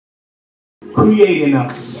create in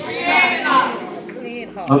us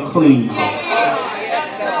a clean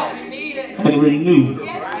heart and renew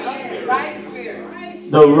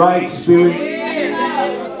the right spirit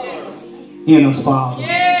in us, Father,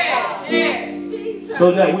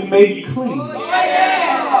 so that we may be clean.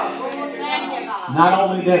 Not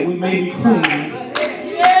only that we may be clean,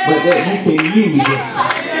 but that you can use us.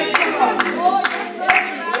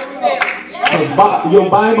 Because your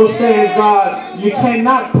Bible says, God, you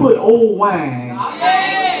cannot put old wine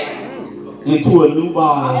into a new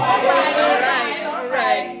bottle,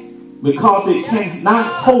 because it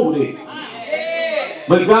cannot hold it.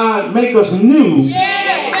 But God, make us new.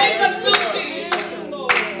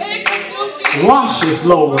 Wash us,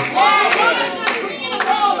 Lord.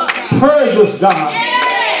 Purge us, God,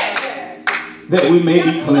 that we may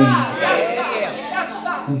be clean.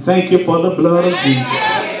 And thank you for the blood of Jesus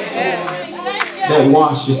that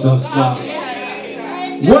washes us, God.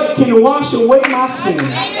 What can wash away my sins?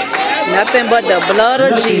 Nothing but the blood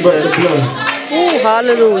of Jesus. But the blood. Ooh,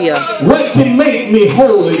 hallelujah. What can make me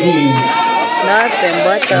whole again? Nothing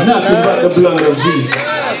but the blood of Jesus.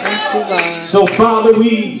 Thank you, God. So, Father,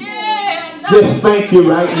 we just thank you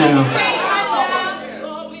right now.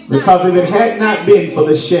 Because if it had not been for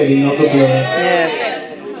the shedding of the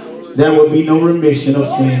blood, there would be no remission of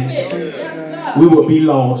sins. We would be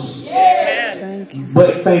lost.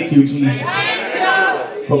 But thank you, Jesus,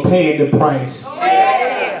 for paying the price.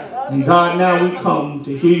 And God, now we come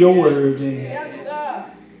to hear your word. And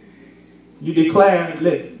you declare,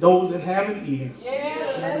 let those that have an ear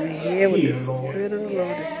hear, Lord,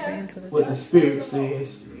 what the Spirit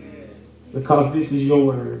says. Because this is your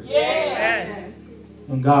word.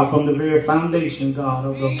 And God, from the very foundation, God,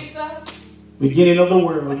 of the beginning of the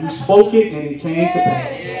world, you spoke it and it came to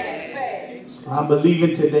pass. So I'm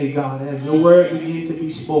believing today, God, as your word begins to be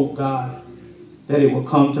spoke, God, that it will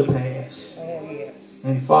come to pass.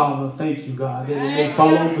 And Father, thank you, God, that it may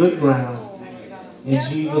fall on good ground. In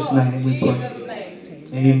Jesus' name we pray.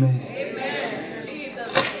 Amen.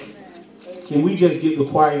 Can we just give the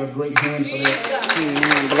choir a great hand for that?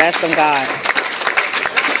 Bless them, God.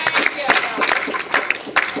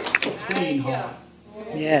 Clean heart.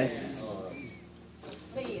 Yes.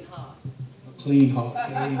 A clean heart.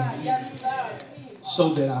 Amen.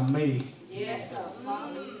 So that I may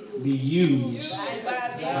be used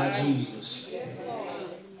by Jesus.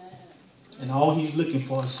 And all he's looking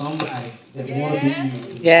for is somebody that want to be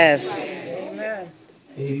used. Yes.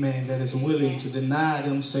 Amen. That is willing to deny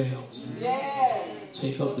themselves and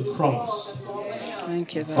take up the cross.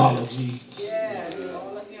 Thank you, God. Follow Jesus.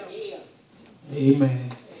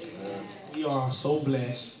 Amen. We are so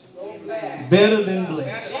blessed. Better than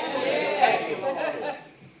blessed.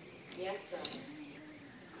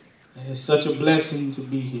 And it's such a blessing to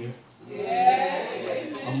be here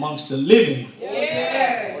amongst the living.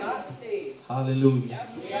 Hallelujah.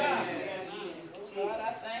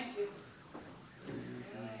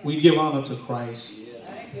 We give honor to Christ.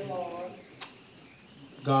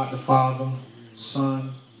 God the Father,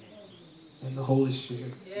 Son, and the Holy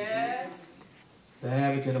Spirit. The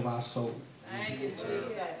advocate of our soul.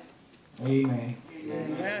 Amen.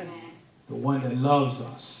 The one that loves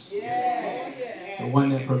us. The one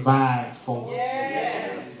that provides for us.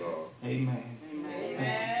 Amen.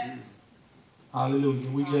 Hallelujah.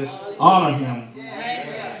 We just honor him.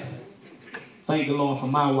 Thank the Lord for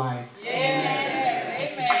my wife. Amen.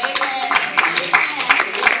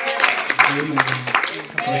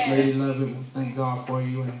 First Lady, love it. We thank God for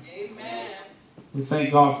you. And we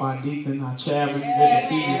thank God for our deacon, our chairman. Good to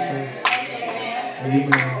see you, sir.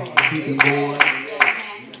 Amen. Deacon board.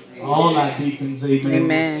 All our deacons. Amen.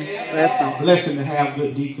 Amen. Bless them. Blessing to have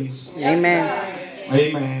good deacons. Amen.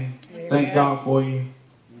 Amen. Thank God for you.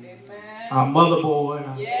 Our motherboard.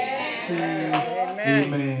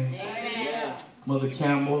 Amen. Mother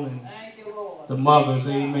Campbell and the mothers.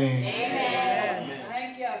 Amen.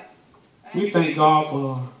 We thank God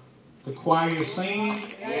for the choir singing,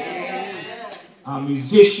 our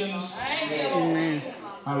musicians. Amen.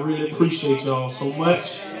 I really appreciate y'all so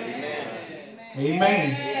much.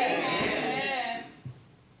 Amen.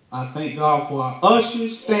 I thank God for our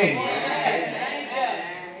ushers standing.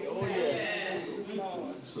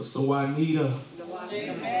 Sister Juanita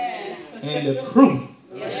and the crew.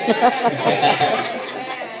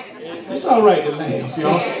 It's all right to laugh,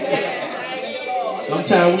 y'all.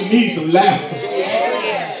 Sometimes we need some laughter.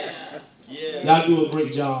 Y'all do a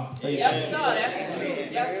great job. Thank you.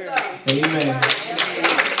 Amen.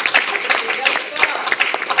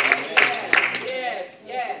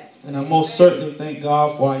 And I most certainly thank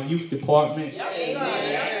God for our youth department. Mother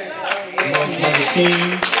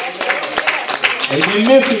King, They've been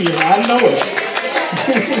missing you. I know it.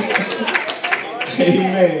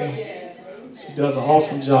 Amen. She does an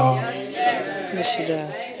awesome job. Yes, she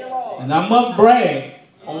does. And I must brag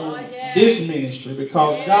on this ministry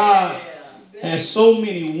because God has so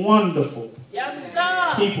many wonderful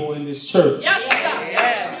people in this church.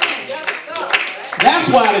 That's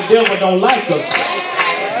why the devil don't like us.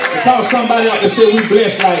 Because somebody out there said we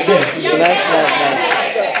blessed like that. Blessed like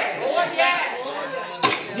that.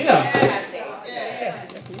 Yeah.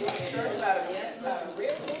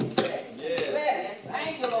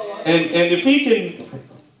 And if he can,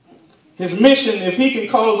 his mission, if he can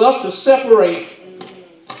cause us to separate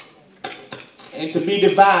and to be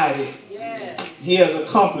divided, he has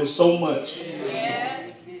accomplished so much.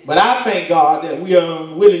 But I thank God that we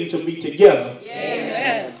are willing to be together.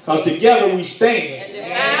 Because together we stand.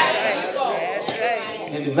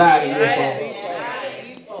 And divided we'll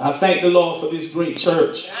fall. I thank the Lord for this great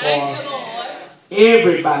church. For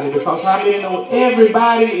everybody. Because how many know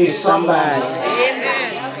everybody is somebody?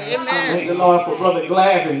 Thank the Lord for Brother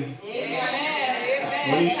Glavin.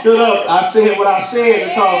 When he stood up, I said what I said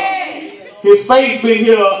because his face been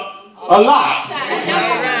here a lot.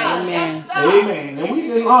 Amen. Amen. And we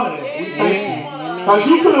just honor that. We thank you. Because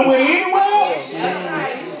you could have went anywhere else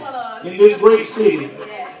in this great city.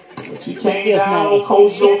 But you came down on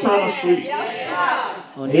Coach Joe Turner Street.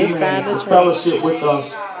 On this side to fellowship with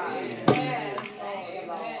us.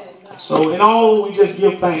 So in all, we just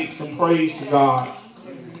give thanks and praise to God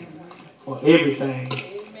for everything.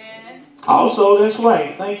 Also, that's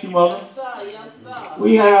right. Thank you, Mother.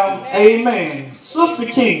 We have, amen, Sister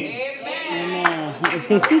King.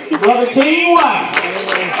 Brother King White.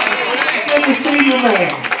 Good to see you,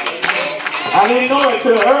 man. I didn't know it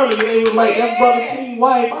till earlier. They was like, that's Brother King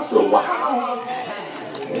White. I said, wow.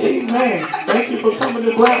 Amen. Thank you for coming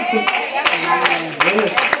to Brampton.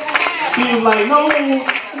 Yes. She was like, no. Amen.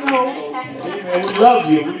 We love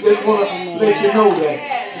you. We just want to let you know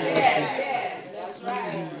that.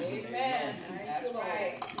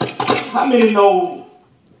 How many know,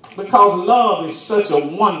 because love is such a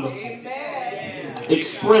wonderful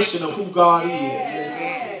expression of who God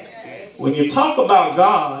is. When you talk about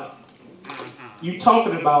God, you're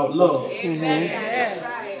talking about love.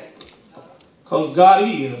 Because God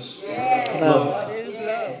is love.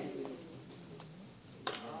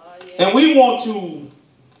 And we want to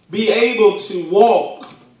be able to walk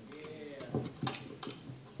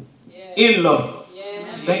in love.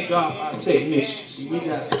 Thank God for our technicians. See, we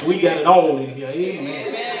got it all in here.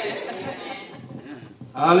 Amen.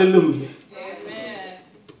 Hallelujah.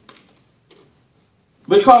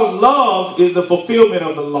 Because love is the fulfillment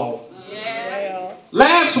of the law.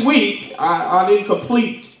 Last week, I didn't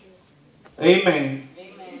complete, amen,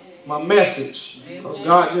 my message. Because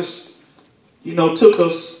God just, took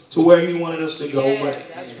us to where he wanted us to go. But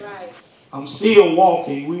I'm still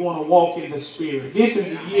walking. We want to walk in the Spirit. This is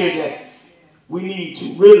the year that we need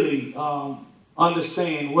to really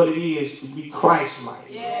understand what it is to be Christ-like.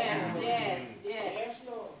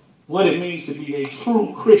 What it means to be a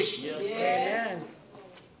true Christian.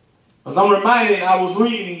 As I'm reminded, I was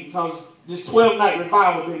reading, because this 12-night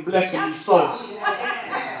revival has been blessing me so.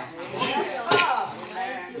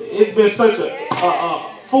 It's been such a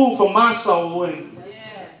food for my soul. And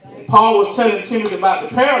Paul was telling Timothy about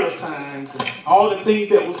the perilous times, and all the things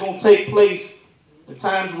that was going to take place, the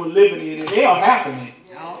times we're living in, and they are happening.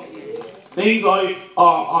 Things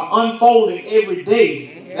are unfolding every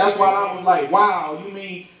day. That's why I was like, wow, you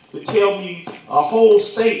mean to tell me a whole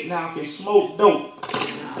state now can smoke dope?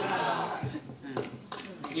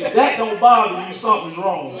 If that don't bother you, something's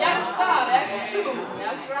wrong. Yes, sir. That's true.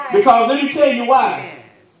 That's right. Because let me tell you why.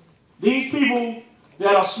 These people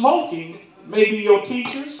that are smoking may be your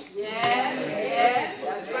teachers. Yes,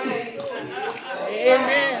 that's right.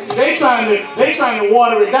 Amen. They trying to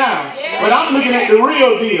water it down. But I'm looking at the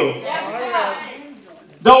real deal. Yes, sir.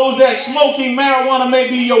 Those that smoking marijuana may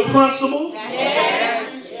be your principal. Yes.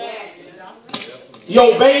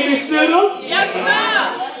 Your babysitter. Yes, sir.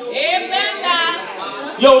 Amen.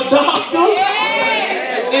 Your doctor.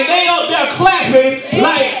 And they up there clapping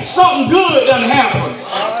like something good done happened.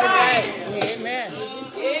 Amen.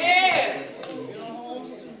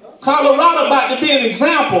 Colorado about to be an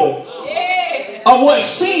example of what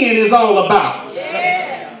sin is all about.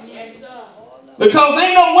 Because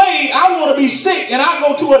ain't no way I want to be sick and I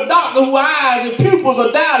go to a doctor whose eyes and pupils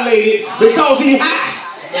are dilated because he high.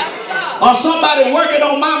 Or somebody working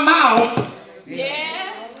on my mouth.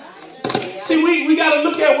 See, we got to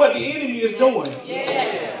look at what the enemy is doing.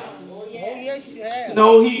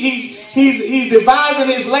 He's devising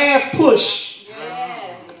his last push.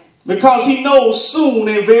 Because he knows soon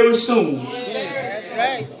and very soon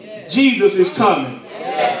right. Jesus is coming.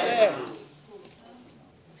 Yes, sir.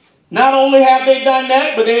 Not only have they done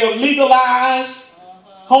that, but they have legalized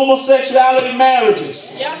homosexuality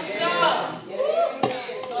marriages. Yes, sir.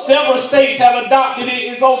 Several states have adopted it.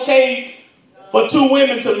 It's okay for 2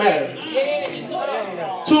 women to marry,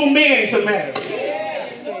 2 men to marry.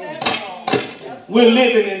 We're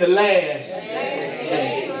living in the last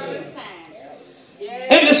days.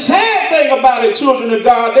 And the sad thing about it, children of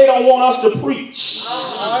God, they don't want us to preach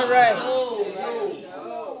All right.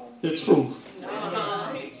 the truth.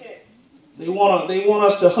 They want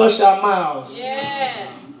us to hush our mouths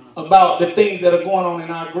about the things that are going on in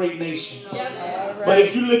our great nation. But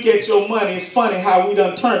if you look at your money, it's funny how we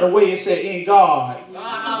done turned away and said, in God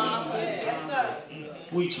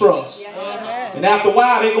we trust. And after a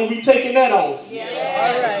while, they're going to be taking that off.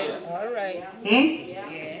 All right.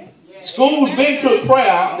 School's been took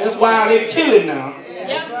prayer. That's why they're killing now.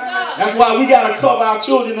 That's why we got to cover our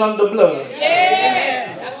children under the blood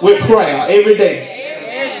with prayer every day.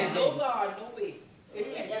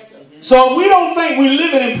 So we don't think we're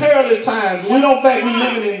living in perilous times. We don't think we're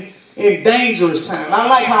living in dangerous times. I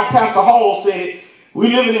like how Pastor Hall said it. We're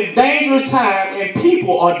living in dangerous times and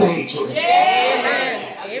people are dangerous. Amen.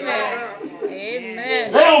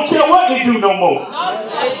 They don't care what they do no more.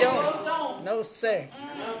 They don't. No, sir.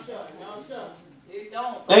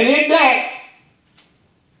 And in that,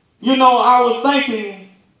 you know, I was thinking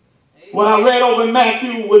when I read over in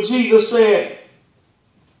Matthew what Jesus said,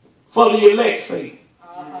 for the elect's sake.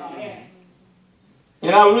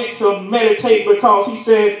 And I went to meditate because he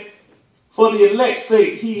said, for the elect's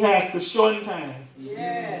sake, he has to shorten time.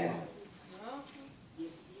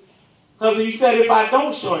 Because he said, if I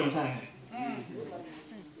don't shorten time,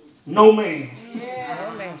 no man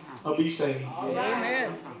will be saved.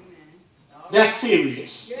 Amen. That's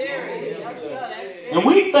serious. And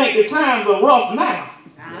we think the times are rough now.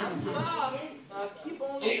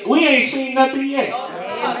 We ain't seen nothing yet.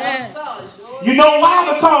 Amen. You know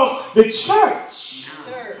why? Because the church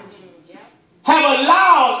have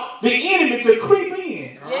allowed the enemy to creep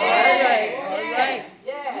in. All right.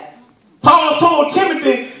 Paul told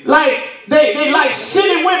Timothy, like they like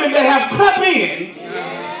silly women that have crept in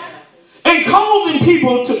and causing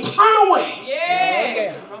people to turn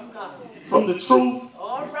away from the truth.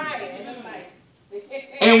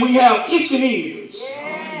 And we have itching ears.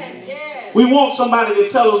 We want somebody to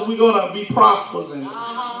tell us we're going to be prosperous and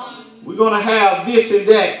we're going to have this and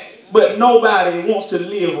that, but nobody wants to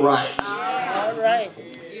live right. All right.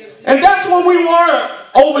 And that's what we were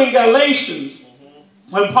over in Galatians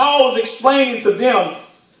when Paul was explaining to them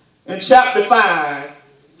in chapter 5.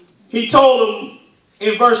 He told them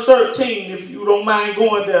in verse 13, if you don't mind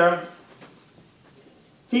going there,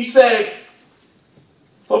 he said,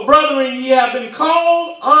 for brethren, ye have been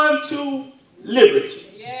called unto liberty.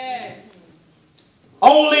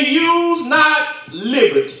 Only use not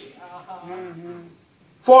liberty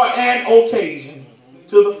for an occasion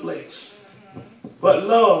to the flesh, but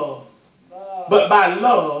by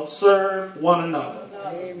love serve one another.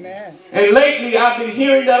 Amen. And lately I've been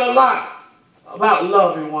hearing that a lot about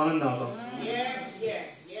loving one another.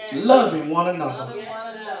 Loving one another.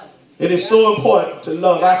 It is so important to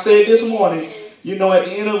love. I said this morning, you know, at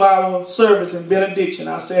the end of our service in benediction,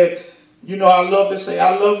 I said, you know, I love to say,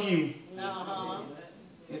 I love you.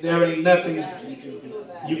 And there ain't nothing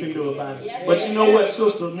you can do about it. But you know what,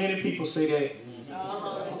 sister? Many people say that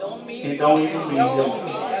and don't even mean it.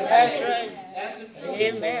 That's right.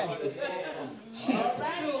 Amen.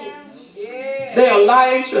 They are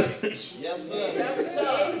lying church.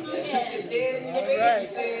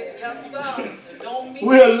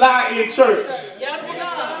 We'll lie in church.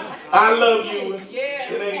 I love you.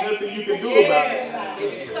 It ain't nothing you can do about it.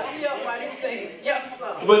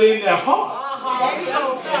 But in their heart,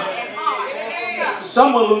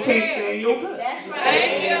 some of them can't stand your guts.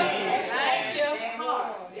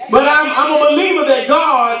 But I'm a believer that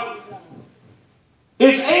God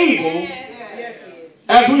is able,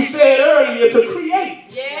 as we said earlier, to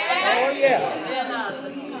create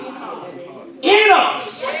in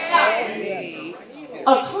us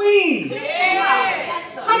a clean.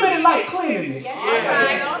 How many like cleanliness?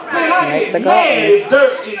 Man, I get mad at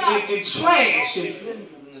dirt and trash. And,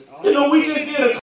 you know, we just did a